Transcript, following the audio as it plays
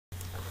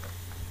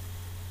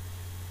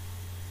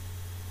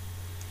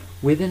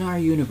Within our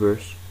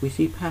universe, we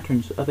see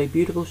patterns of a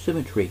beautiful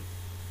symmetry,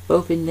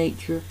 both in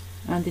nature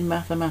and in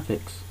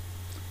mathematics.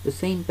 The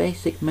same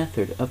basic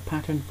method of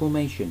pattern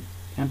formation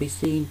can be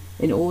seen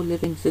in all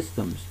living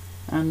systems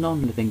and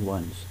non-living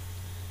ones.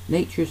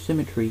 Nature's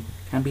symmetry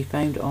can be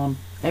found on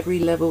every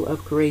level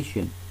of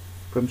creation,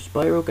 from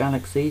spiral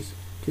galaxies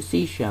to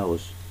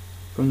seashells,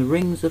 from the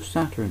rings of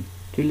Saturn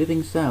to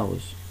living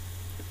cells.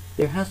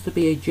 There has to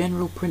be a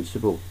general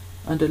principle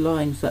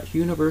underlying such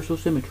universal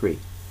symmetry.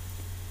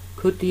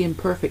 Could the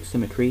imperfect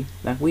symmetry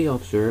that we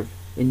observe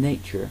in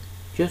nature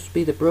just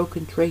be the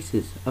broken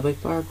traces of a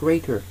far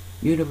greater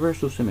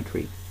universal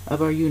symmetry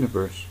of our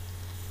universe?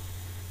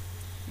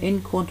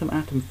 In quantum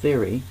atom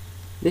theory,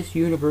 this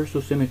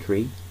universal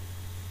symmetry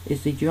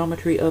is the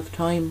geometry of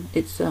time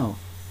itself,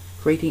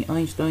 creating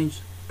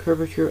Einstein's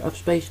curvature of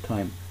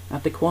spacetime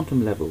at the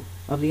quantum level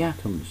of the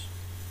atoms.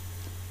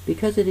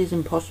 Because it is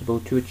impossible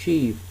to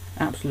achieve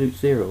absolute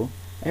zero,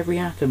 every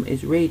atom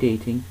is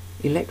radiating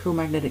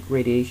electromagnetic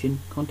radiation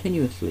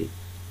continuously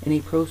in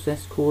a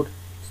process called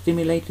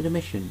stimulated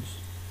emissions.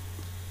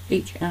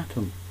 Each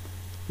atom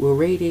will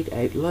radiate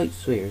out light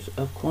spheres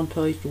of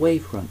quantized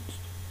wavefronts.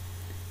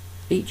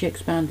 Each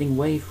expanding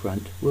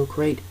wavefront will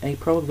create a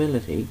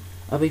probability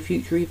of a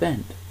future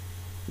event.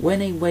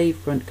 When a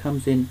wavefront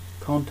comes in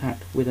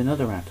contact with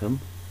another atom,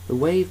 the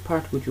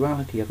wave-particle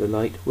duality of the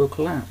light will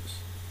collapse.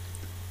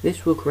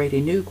 This will create a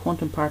new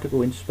quantum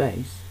particle in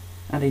space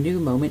and a new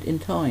moment in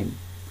time.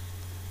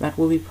 That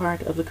will be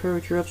part of the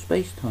curvature of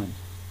spacetime.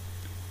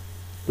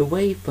 The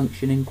wave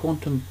function in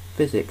quantum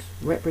physics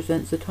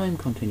represents the time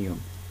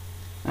continuum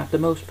at the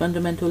most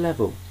fundamental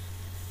level.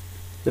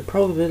 The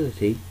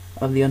probability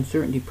of the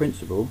uncertainty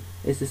principle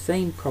is the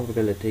same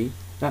probability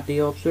that the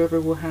observer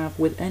will have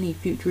with any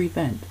future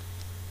event.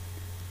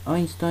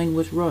 Einstein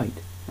was right,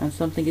 and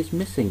something is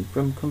missing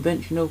from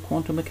conventional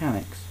quantum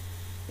mechanics.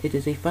 It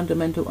is a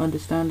fundamental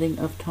understanding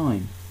of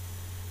time.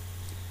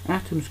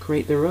 Atoms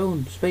create their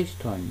own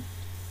space-time.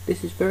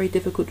 This is very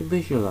difficult to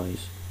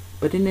visualize,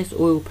 but in this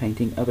oil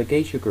painting of a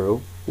geisha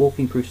girl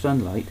walking through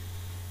sunlight,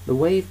 the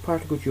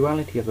wave-particle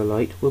duality of the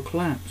light will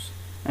collapse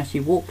as she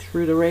walks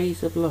through the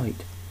rays of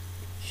light.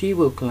 She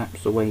will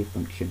collapse the wave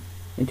function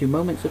into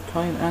moments of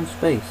time and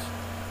space,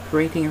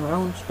 creating her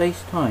own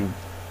space-time.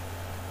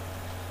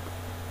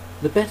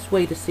 The best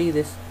way to see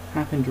this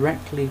happen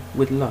directly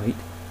with light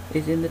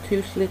is in the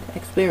two-slit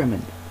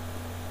experiment.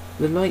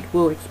 The light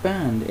will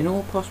expand in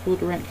all possible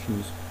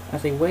directions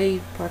as a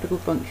wave-particle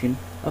function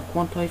of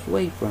quantized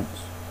wavefronts.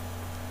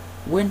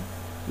 When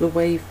the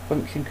wave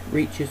function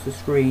reaches the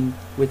screen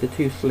with the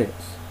two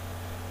slits,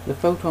 the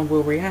photon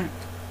will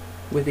react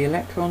with the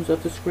electrons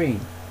of the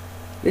screen.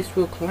 This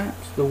will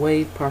collapse the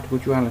wave-particle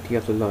duality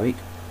of the light,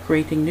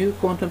 creating new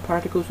quantum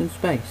particles in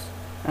space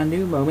and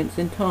new moments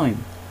in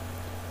time.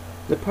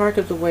 The part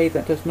of the wave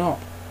that does not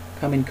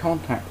come in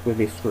contact with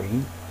this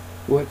screen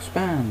will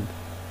expand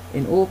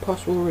in all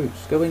possible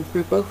routes going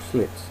through both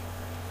slits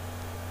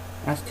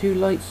as two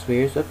light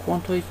spheres of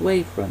quantized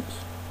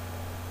wavefronts.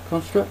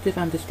 Constructive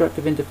and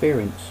destructive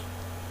interference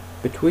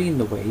between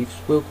the waves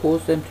will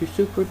cause them to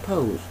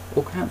superimpose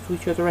or cancel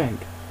each other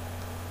out.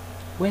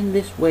 When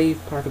this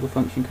wave-particle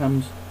function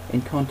comes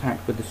in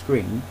contact with the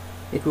screen,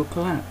 it will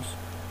collapse,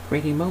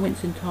 creating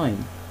moments in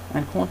time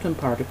and quantum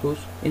particles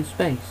in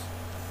space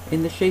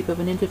in the shape of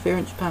an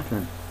interference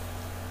pattern.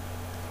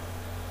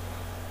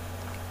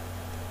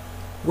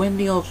 When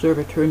the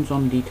observer turns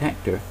on the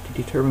detector to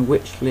determine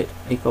which slit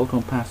a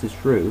photon passes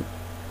through,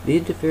 the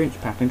interference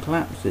pattern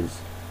collapses.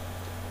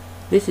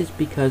 This is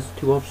because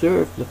to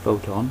observe the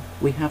photon,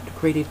 we have to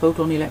create a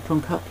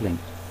photon-electron coupling,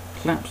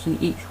 collapsing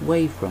each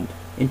wavefront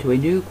into a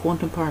new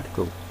quantum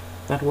particle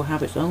that will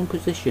have its own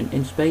position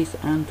in space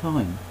and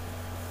time.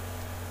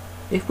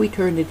 If we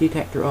turn the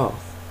detector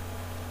off,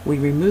 we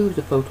remove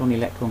the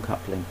photon-electron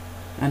coupling,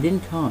 and in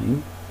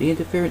time, the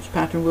interference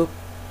pattern will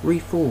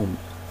reform.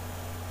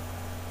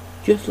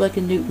 Just like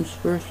in Newton's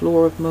first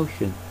law of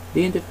motion,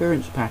 the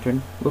interference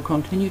pattern will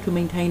continue to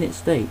maintain its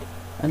state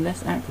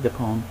unless acted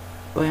upon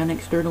by an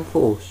external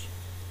force.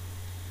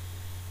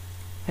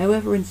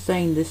 However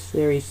insane this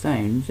theory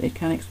sounds, it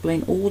can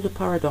explain all the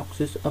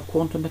paradoxes of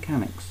quantum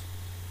mechanics.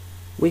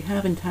 We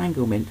have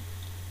entanglement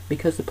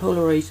because the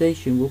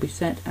polarization will be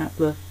set at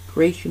the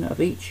creation of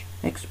each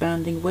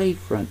expanding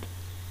wavefront.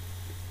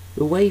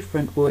 The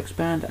wavefront will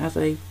expand as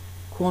a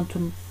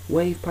quantum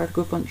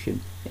wave-particle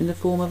function in the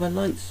form of a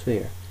light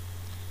sphere,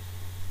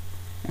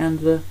 and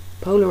the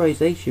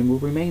polarization will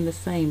remain the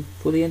same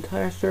for the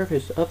entire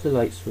surface of the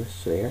light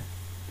sphere,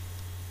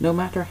 no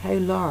matter how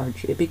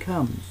large it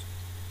becomes.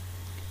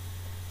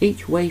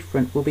 Each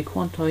wavefront will be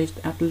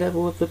quantized at the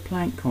level of the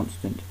Planck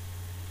constant,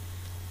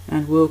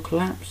 and will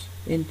collapse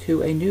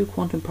into a new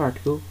quantum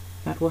particle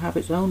that will have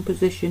its own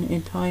position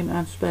in time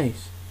and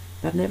space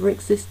that never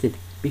existed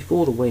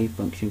before the wave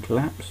function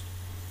collapsed.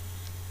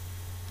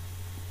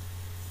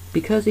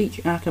 Because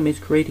each atom is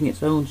creating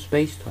its own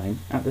spacetime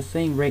at the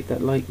same rate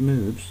that light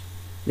moves,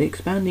 the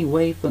expanding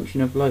wave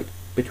function of light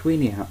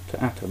between the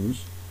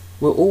atoms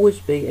will always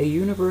be a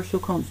universal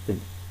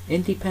constant,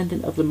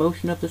 independent of the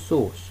motion of the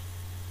source.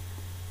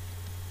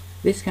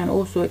 This can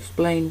also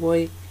explain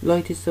why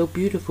light is so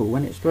beautiful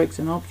when it strikes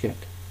an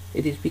object.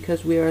 It is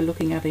because we are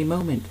looking at a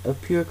moment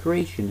of pure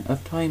creation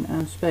of time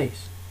and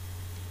space.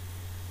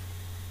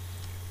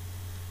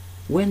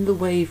 When the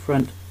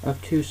wavefront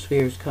of two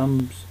spheres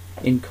comes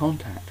in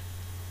contact,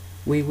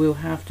 we will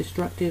have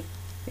destructive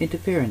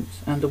interference,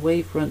 and the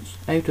wavefronts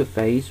out of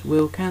phase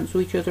will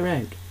cancel each other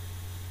out.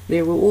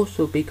 There will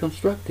also be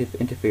constructive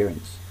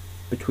interference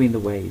between the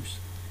waves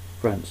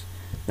fronts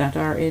that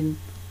are in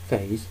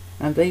phase,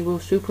 and they will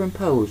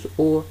superimpose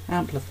or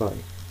amplify.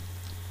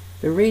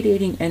 The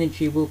radiating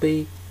energy will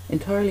be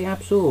entirely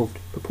absorbed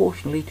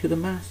proportionally to the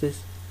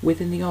masses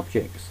within the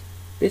objects.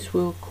 This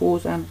will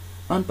cause an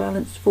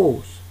unbalanced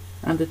force,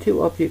 and the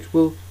two objects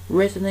will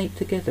resonate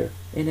together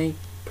in a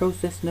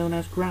process known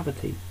as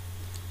gravity.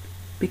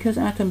 Because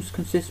atoms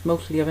consist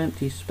mostly of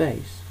empty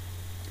space,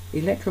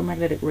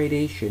 electromagnetic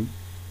radiation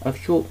of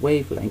short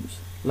wavelengths,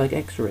 like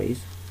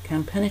X-rays,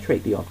 can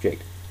penetrate the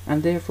object,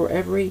 and therefore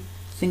every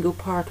single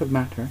part of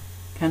matter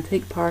can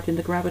take part in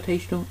the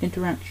gravitational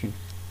interaction.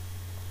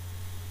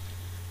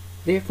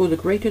 Therefore, the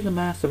greater the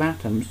mass of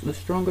atoms, the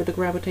stronger the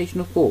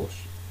gravitational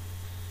force.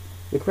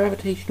 The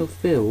gravitational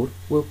field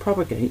will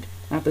propagate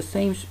at the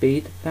same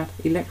speed that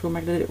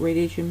electromagnetic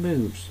radiation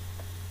moves,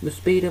 the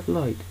speed of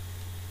light.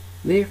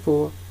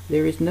 Therefore,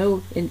 there is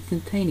no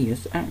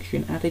instantaneous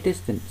action at a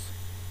distance.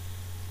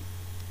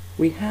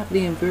 We have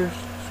the inverse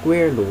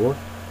square law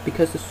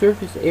because the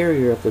surface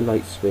area of the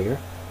light sphere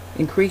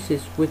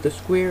increases with the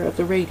square of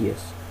the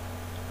radius.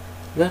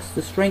 Thus,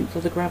 the strength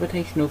of the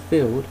gravitational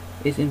field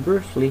is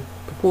inversely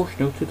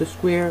proportional to the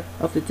square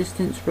of the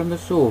distance from the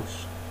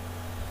source.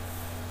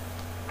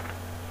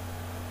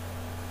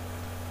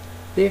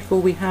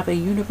 Therefore, we have a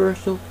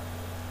universal,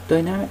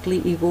 dynamically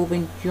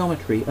evolving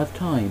geometry of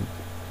time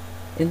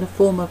in the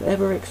form of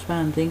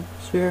ever-expanding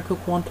spherical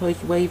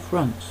quantized wave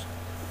fronts.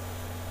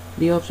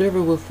 The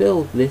observer will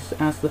feel this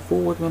as the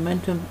forward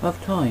momentum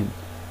of time,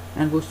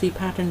 and will see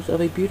patterns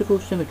of a beautiful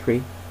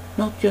symmetry,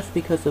 not just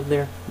because of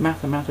their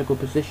mathematical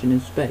position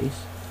in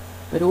space,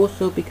 but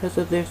also because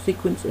of their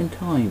sequence in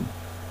time.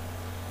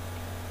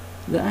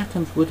 The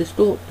atoms will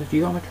distort the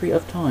geometry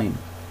of time,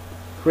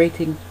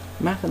 creating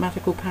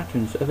mathematical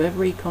patterns of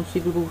every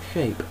conceivable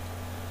shape.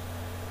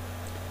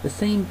 The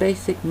same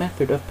basic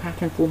method of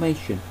pattern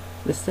formation,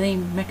 the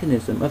same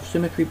mechanism of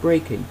symmetry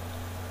breaking,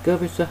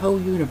 governs the whole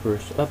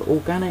universe of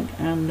organic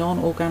and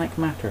non-organic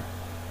matter.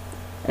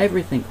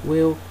 Everything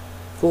will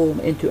form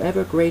into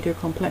ever greater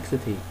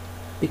complexity,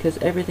 because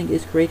everything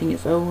is creating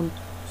its own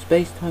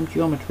space-time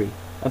geometry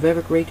of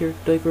ever greater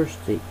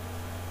diversity.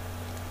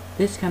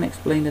 This can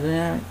explain the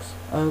dynamics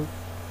of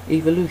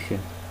evolution,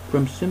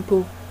 from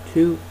simple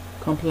to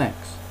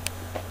complex.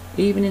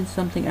 Even in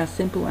something as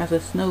simple as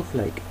a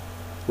snowflake,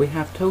 we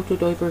have total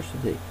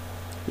diversity.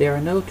 There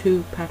are no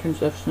two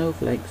patterns of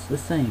snowflakes the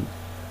same.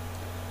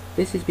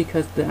 This is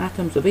because the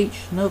atoms of each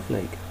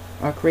snowflake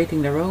are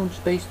creating their own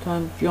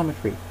space-time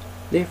geometry,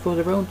 therefore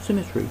their own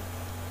symmetry.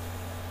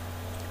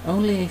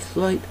 Only a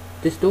slight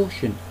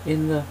distortion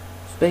in the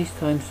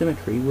space-time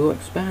symmetry will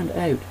expand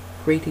out,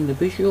 creating the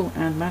visual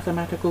and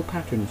mathematical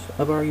patterns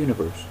of our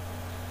universe.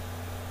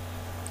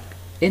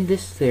 In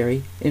this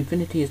theory,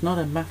 infinity is not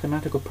a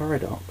mathematical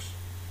paradox,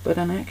 but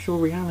an actual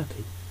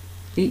reality.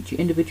 Each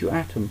individual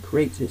atom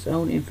creates its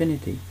own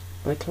infinity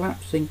by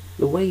collapsing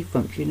the wave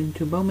function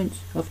into moments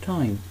of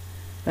time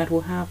that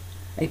will have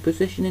a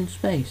position in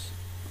space.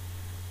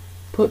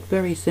 Put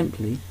very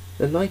simply,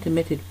 the light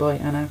emitted by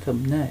an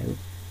atom now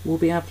will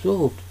be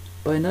absorbed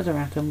by another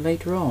atom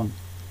later on,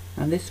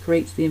 and this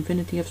creates the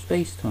infinity of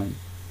space-time.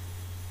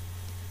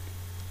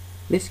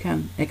 This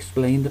can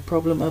explain the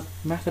problem of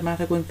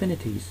mathematical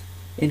infinities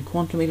in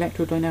quantum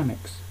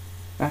electrodynamics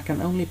that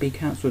can only be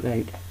cancelled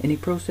out in a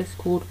process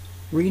called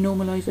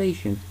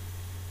renormalization.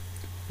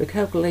 The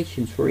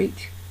calculations for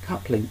each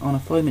coupling on a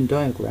Feynman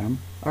diagram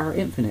are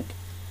infinite.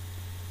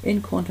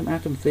 In quantum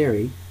atom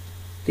theory,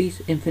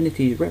 these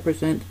infinities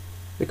represent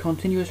the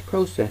continuous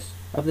process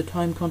of the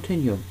time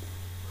continuum,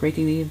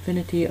 creating the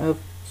infinity of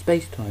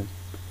space-time,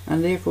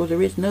 and therefore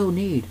there is no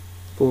need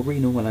for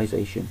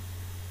renormalization.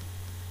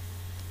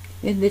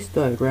 In this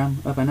diagram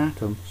of an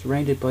atom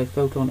surrounded by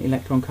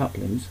photon-electron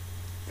couplings,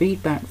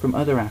 feedback from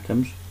other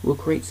atoms will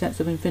create sets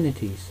of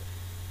infinities.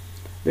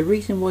 The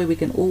reason why we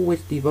can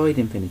always divide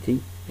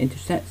infinity into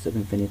sets of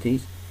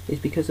infinities is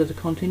because of the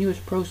continuous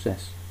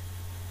process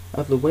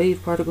of the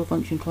wave-particle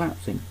function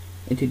collapsing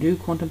into new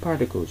quantum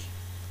particles.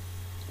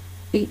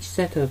 Each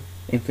set of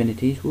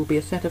infinities will be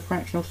a set of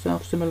fractional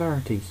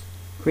self-similarities,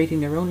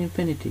 creating their own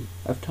infinity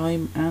of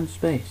time and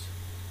space.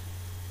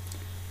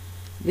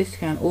 This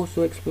can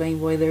also explain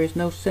why there is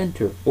no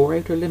center or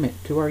outer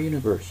limit to our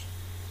universe.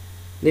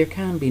 There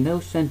can be no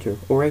center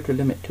or outer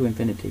limit to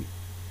infinity.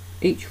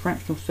 Each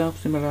fractional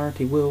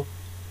self-similarity will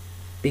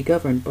be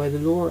governed by the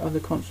law of the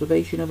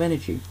conservation of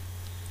energy.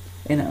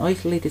 In an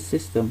isolated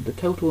system, the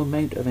total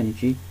amount of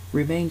energy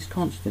remains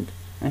constant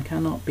and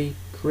cannot be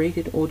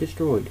created or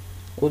destroyed,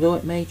 although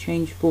it may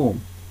change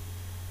form